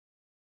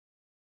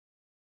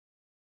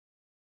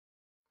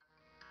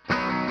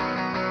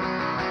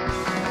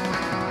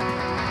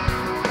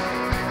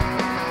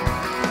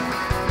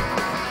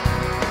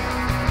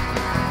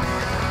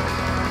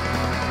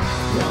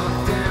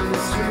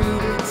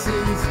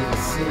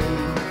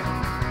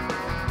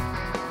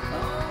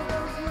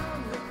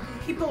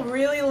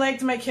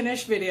liked my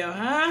Knish video,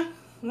 huh?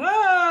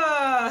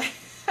 Whoa!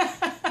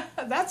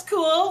 That's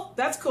cool.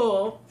 That's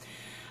cool.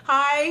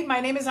 Hi,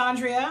 my name is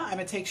Andrea. I'm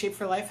a Take Shape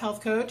for Life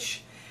health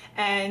coach.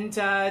 And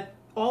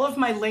all of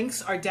my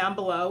links are down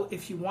below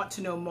if you want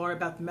to know more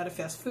about the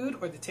Medifast food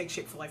or the Take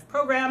Shape for Life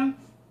program.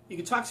 You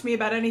can talk to me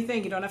about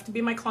anything. You don't have to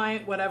be my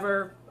client,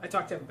 whatever. I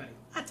talk to everybody.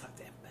 I talk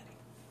to everybody.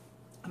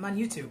 I'm on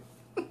YouTube.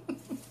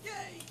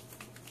 Yay!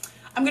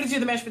 I'm going to do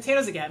the mashed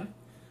potatoes again.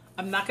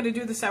 I'm not going to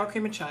do the sour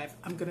cream and chive.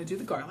 I'm going to do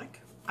the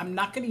garlic. I'm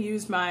not going to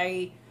use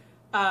my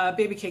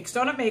baby cakes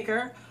donut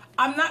maker.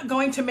 I'm not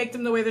going to make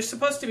them the way they're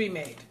supposed to be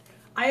made.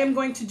 I am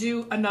going to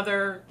do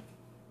another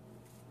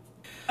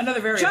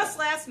variant. Just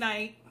last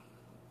night,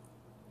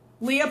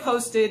 Leah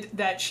posted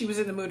that she was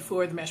in the mood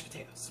for the mashed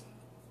potatoes.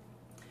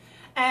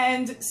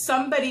 And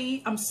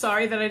somebody, I'm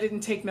sorry that I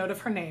didn't take note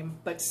of her name,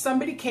 but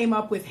somebody came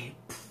up with a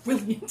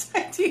brilliant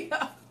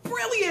idea.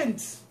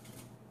 Brilliant!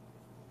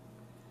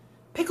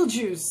 Pickle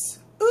juice.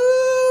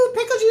 Ooh,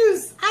 pickle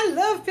juice. I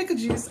love pickle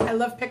juice. I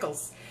love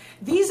pickles.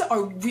 These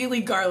are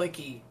really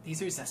garlicky.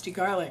 These are zesty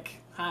garlic.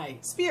 Hi.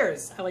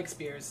 Spears. I like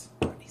spears.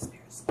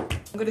 Spears. What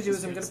I'm going to do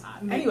is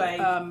I'm going to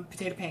make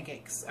potato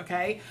pancakes,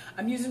 okay?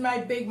 I'm using my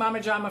big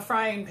Mama Jama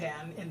frying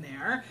pan in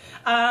there.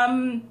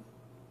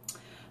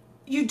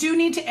 You do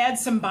need to add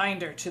some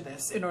binder to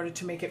this in order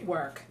to make it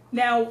work.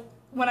 Now,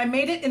 when I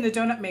made it in the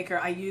donut maker,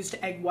 I used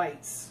egg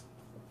whites.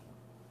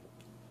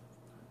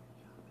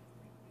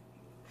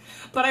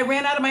 But I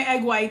ran out of my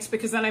egg whites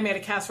because then I made a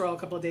casserole a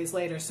couple of days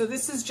later. So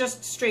this is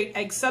just straight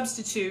egg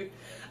substitute.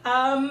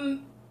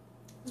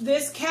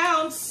 This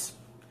counts.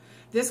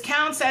 This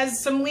counts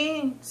as some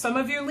lean, some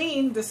of your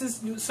lean. This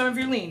is some of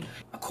your lean.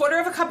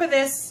 1/4 cup of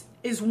this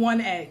is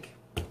 1 egg.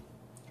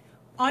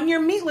 On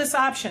your meatless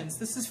options,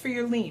 this is for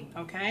your lean,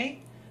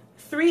 okay?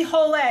 3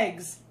 whole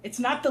eggs. It's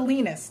not the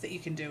leanest that you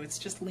can do. It's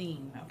just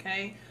lean,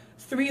 okay?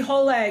 3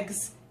 whole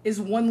eggs is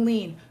 1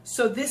 lean.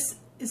 So this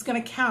is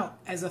going to count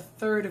as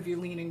 1/3 of your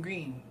lean and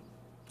green.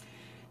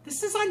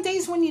 This is on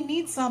days when you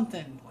need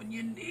something. When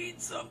you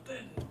need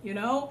something, you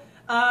know?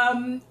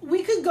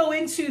 We could go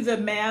into the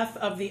math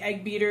of the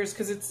egg beaters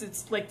because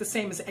it's like the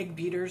same as egg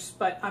beaters,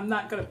 but I'm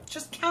not going to.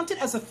 Just count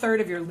it as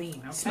 1/3 of your lean,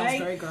 okay? It smells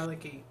very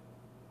garlicky.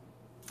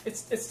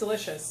 It's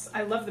delicious.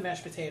 I love the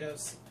mashed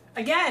potatoes.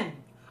 Again,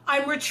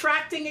 I'm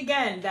retracting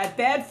again that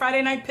bad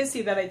Friday night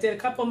pissy that I did a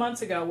couple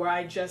months ago where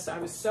I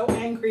was so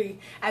angry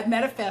at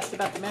Medifast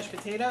about the mashed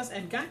potatoes,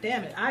 and god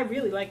damn it, I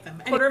really like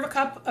them. 1/4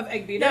 cup of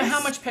egg beaters. Now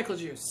how much pickle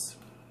juice?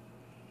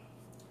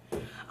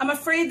 I'm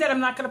afraid that I'm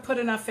not going to put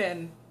enough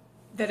in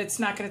that it's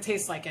not going to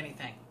taste like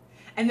anything.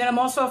 And then I'm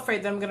also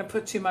afraid that I'm going to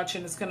put too much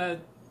and it's going to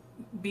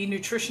be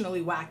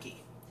nutritionally wacky.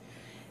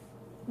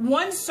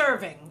 1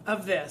 serving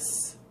of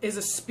this is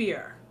a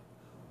spear.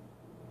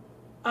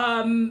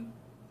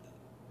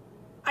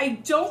 I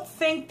don't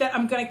think that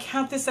I'm going to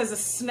count this as a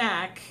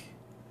snack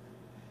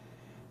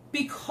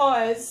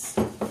because,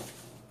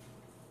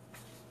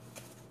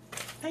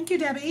 thank you,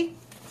 Debbie.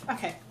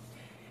 Okay.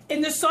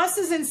 In the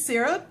sauces and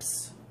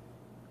syrups,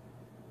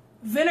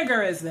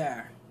 vinegar is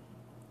there.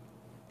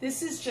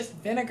 This is just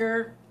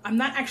vinegar. I'm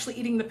not actually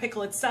eating the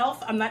pickle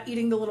itself. I'm not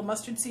eating the little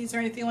mustard seeds or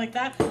anything like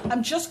that.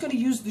 I'm just going to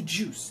use the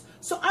juice.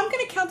 So I'm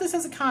going to count this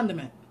as a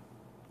condiment.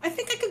 I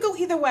think I could go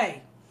either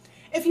way.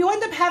 If you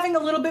end up having a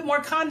little bit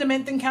more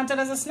condiment, then count it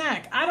as a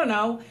snack. I don't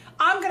know.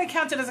 I'm going to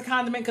count it as a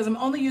condiment because I'm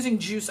only using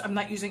juice. I'm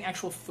not using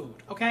actual food,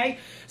 okay?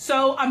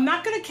 So I'm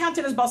not going to count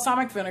it as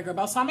balsamic vinegar.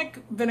 Balsamic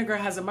vinegar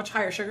has a much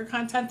higher sugar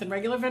content than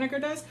regular vinegar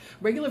does.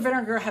 Regular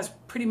vinegar has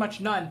pretty much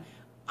none.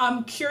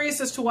 I'm curious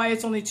as to why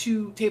it's only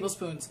 2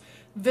 tablespoons.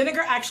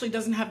 Vinegar actually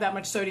doesn't have that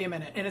much sodium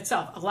in it in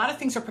itself. A lot of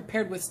things are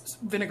prepared with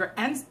vinegar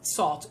and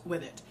salt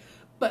with it.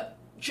 But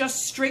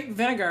just straight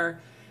vinegar,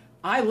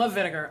 I love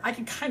vinegar. I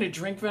can kind of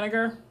drink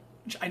vinegar,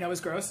 which I know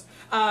is gross.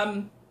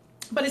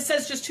 But it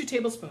says just 2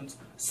 tablespoons.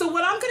 So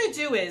what I'm going to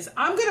do is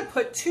I'm going to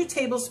put 2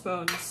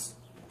 tablespoons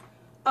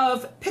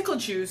of pickle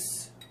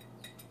juice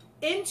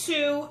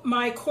into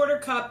my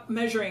 1/4 cup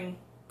measuring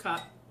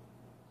cup.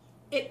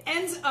 It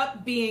ends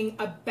up being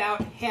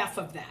about half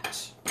of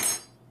that.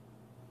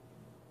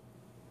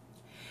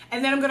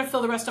 And then I'm going to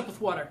fill the rest up with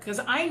water because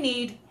I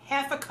need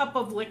half a cup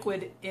of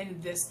liquid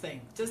in this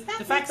thing. Does that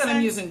The fact that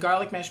I'm using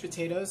garlic mashed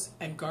potatoes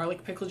and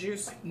garlic pickle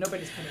juice,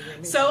 nobody's going to hear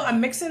me. So I'm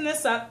mixing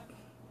this up.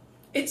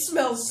 It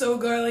smells so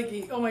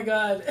garlicky. Oh my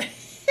God.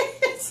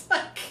 It's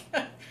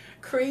like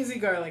crazy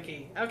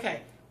garlicky.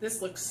 Okay, this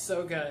looks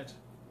so good.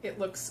 It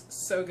looks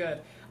so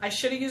good. I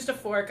should have used a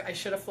fork. I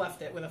should have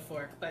fluffed it with a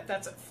fork, but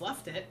that's it.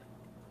 Fluffed it.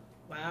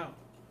 Wow.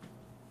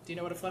 Do you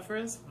know what a fluffer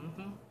is?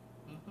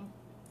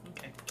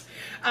 Okay.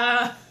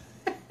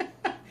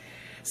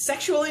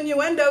 Sexual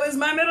innuendo is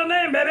my middle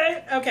name,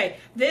 baby. Okay,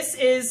 this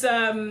is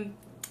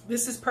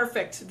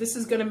perfect. This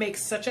is gonna make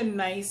such a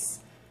nice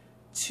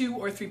 2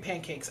 or 3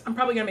 pancakes. I'm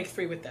probably gonna make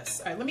 3 with this.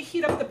 All right, let me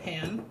heat up the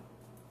pan.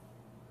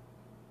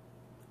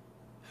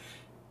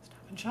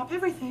 Stop and chop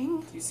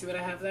everything. Do you see what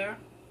I have there?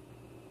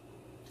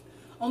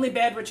 Only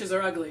bad witches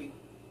are ugly.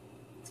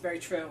 It's very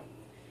true.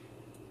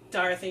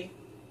 Dorothy.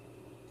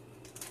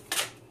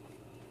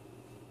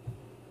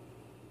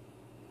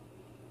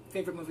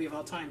 favorite movie of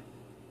all time.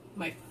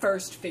 My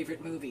first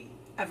favorite movie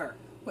ever.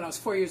 When I was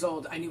 4 years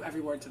old, I knew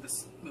every word to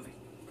this movie.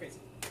 Crazy.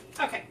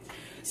 Okay,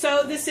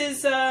 so this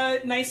is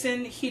nice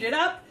and heated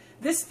up.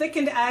 This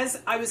thickened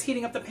as I was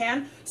heating up the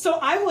pan. So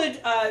I would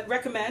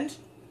recommend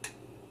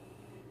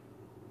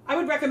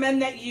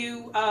that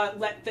you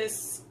let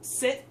this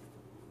sit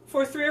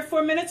for 3 or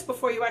 4 minutes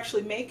before you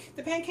actually make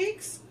the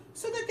pancakes,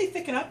 so that they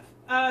thicken up.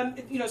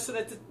 You know, so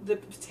that the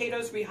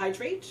potatoes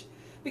rehydrate,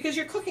 because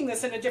you're cooking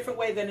this in a different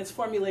way than it's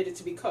formulated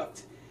to be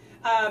cooked.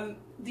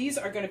 These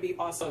are going to be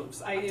awesome.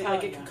 You know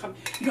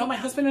what my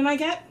husband and I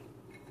get?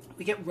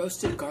 We get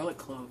roasted garlic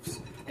cloves,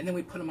 and then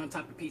we put them on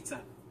top of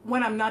pizza.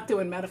 When I'm not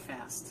doing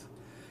Medifast,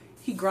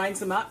 he grinds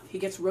them up. He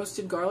gets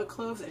roasted garlic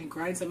cloves and he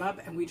grinds them up,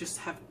 and we just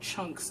have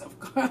chunks of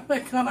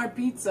garlic on our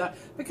pizza,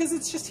 because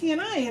it's just he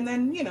and I, and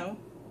then, you know,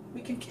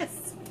 we can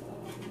kiss.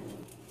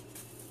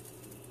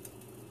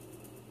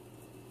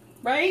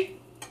 Right?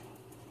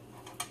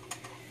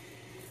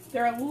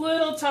 They're a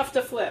little tough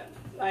to flip,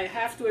 I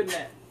have to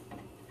admit.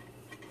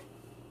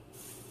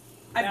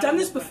 I've done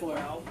this before,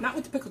 not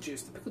with the pickle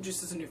juice. The pickle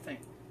juice is a new thing.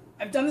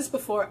 I've done this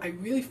before. I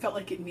really felt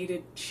like it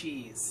needed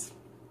cheese.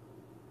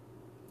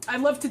 I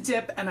love to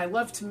dip, and I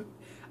love to,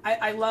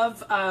 I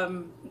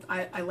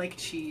like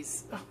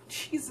cheese. Oh,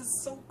 cheese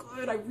is so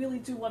good. I really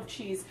do love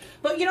cheese.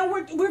 But you know,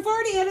 we've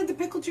already added the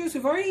pickle juice.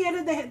 We've already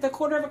added the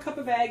quarter of a cup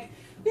of egg.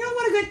 We don't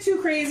want to get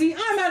too crazy.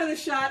 I'm out of the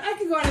shot. I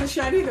can go out of the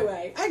shot either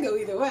way. I go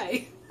either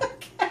way.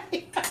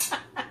 Okay.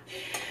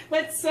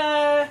 Let's,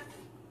 have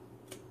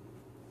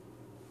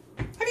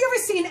you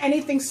ever seen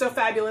anything so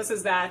fabulous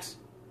as that?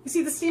 You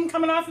see the steam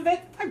coming off of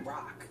it? I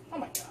rock. Oh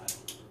my God.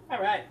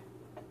 All right.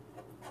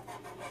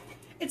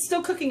 It's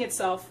still cooking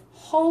itself.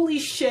 Holy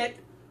shit.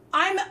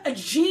 I'm a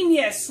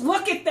genius.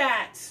 Look at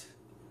that.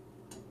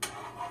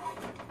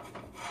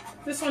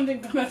 This one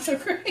didn't come out so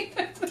great.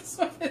 This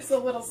one is a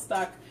little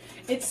stuck.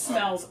 It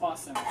smells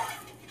awesome.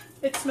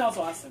 It smells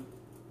awesome.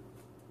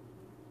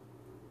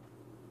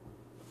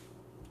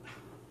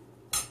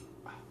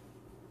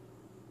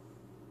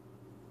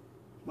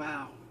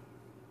 Wow.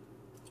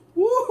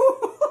 Woo!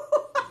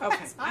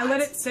 Okay, I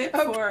let it sit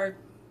for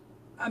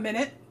a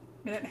minute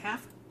and a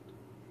half.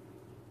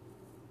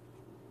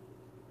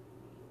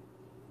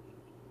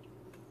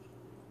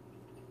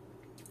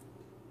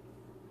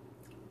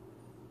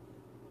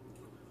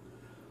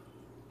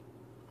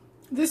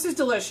 This is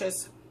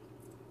delicious.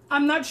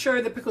 I'm not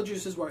sure the pickle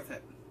juice is worth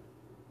it.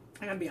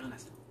 I gotta be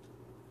honest.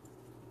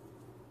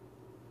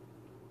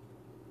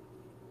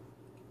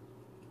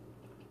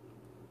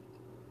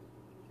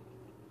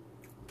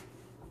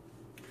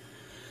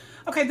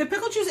 Okay, the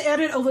pickle juice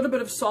added a little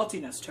bit of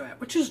saltiness to it,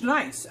 which is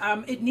nice.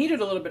 It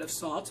needed a little bit of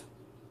salt.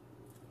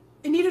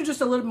 It needed just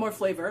a little more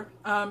flavor,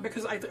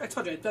 because I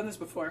told you, I've done this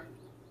before.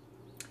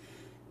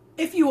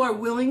 If you are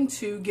willing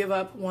to give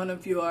up one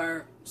of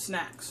your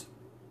snacks,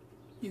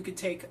 you could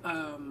take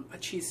a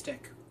cheese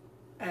stick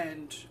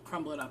and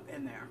crumble it up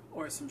in there,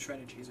 or some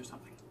shredded cheese or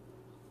something,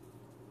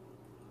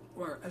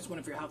 or as one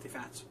of your healthy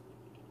fats.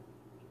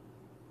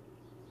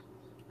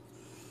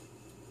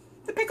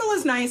 The pickle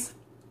is nice.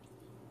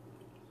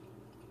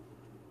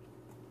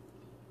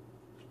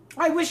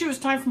 I wish it was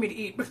time for me to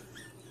eat,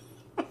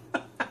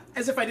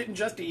 as if I didn't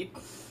just eat,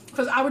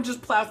 because I would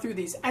just plow through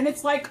these, and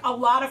it's like a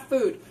lot of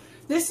food.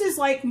 This is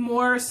like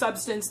more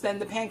substance than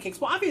the pancakes.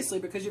 Well, obviously,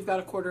 because you've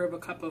got a quarter of a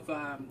cup of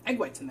egg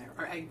whites in there,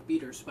 or egg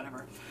beaters,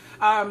 whatever.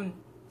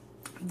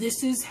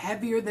 This is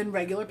heavier than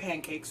regular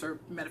pancakes, or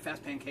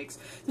Medifast pancakes.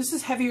 This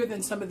is heavier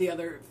than some of the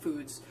other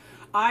foods.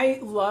 I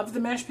love the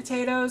mashed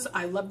potatoes.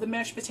 I love the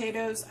mashed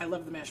potatoes. I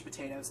love the mashed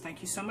potatoes.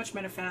 Thank you so much,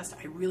 Medifast.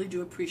 I really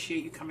do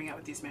appreciate you coming out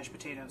with these mashed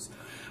potatoes.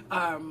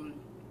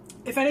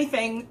 If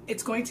anything,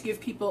 it's going to give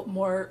people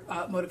more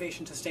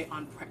motivation to stay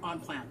on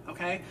plan,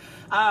 okay?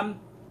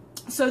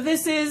 So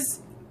this is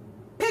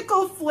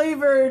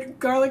pickle-flavored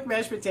garlic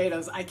mashed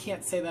potatoes. I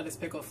can't say that is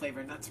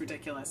pickle-flavored. That's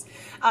ridiculous.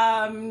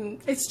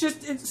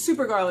 It's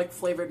super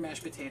garlic-flavored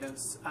mashed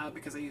potatoes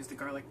because I used the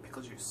garlic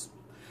pickle juice.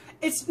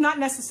 It's not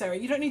necessary.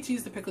 You don't need to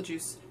use the pickle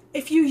juice.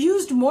 If you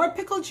used more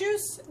pickle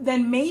juice,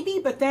 then maybe,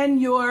 but then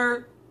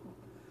you're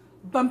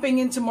bumping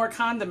into more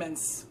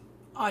condiments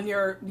on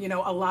your, you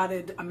know,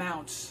 allotted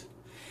amount.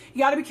 You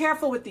got to be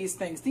careful with these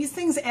things. These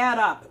things add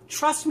up.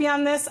 Trust me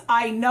on this.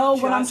 I know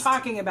what I'm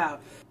talking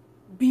about.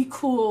 Be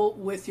cool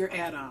with your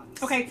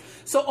add-ons. Okay,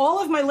 so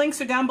all of my links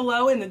are down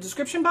below in the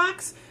description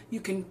box.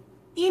 You can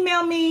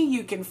email me,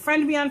 you can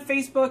friend me on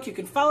Facebook, you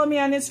can follow me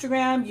on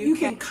Instagram, you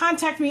can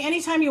contact me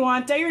anytime you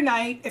want, day or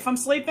night. If I'm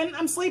sleeping,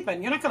 I'm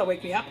sleeping. You're not going to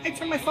wake me up. I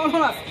turn my phone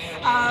off.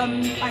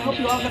 I hope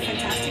you all have a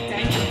fantastic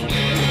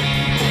day.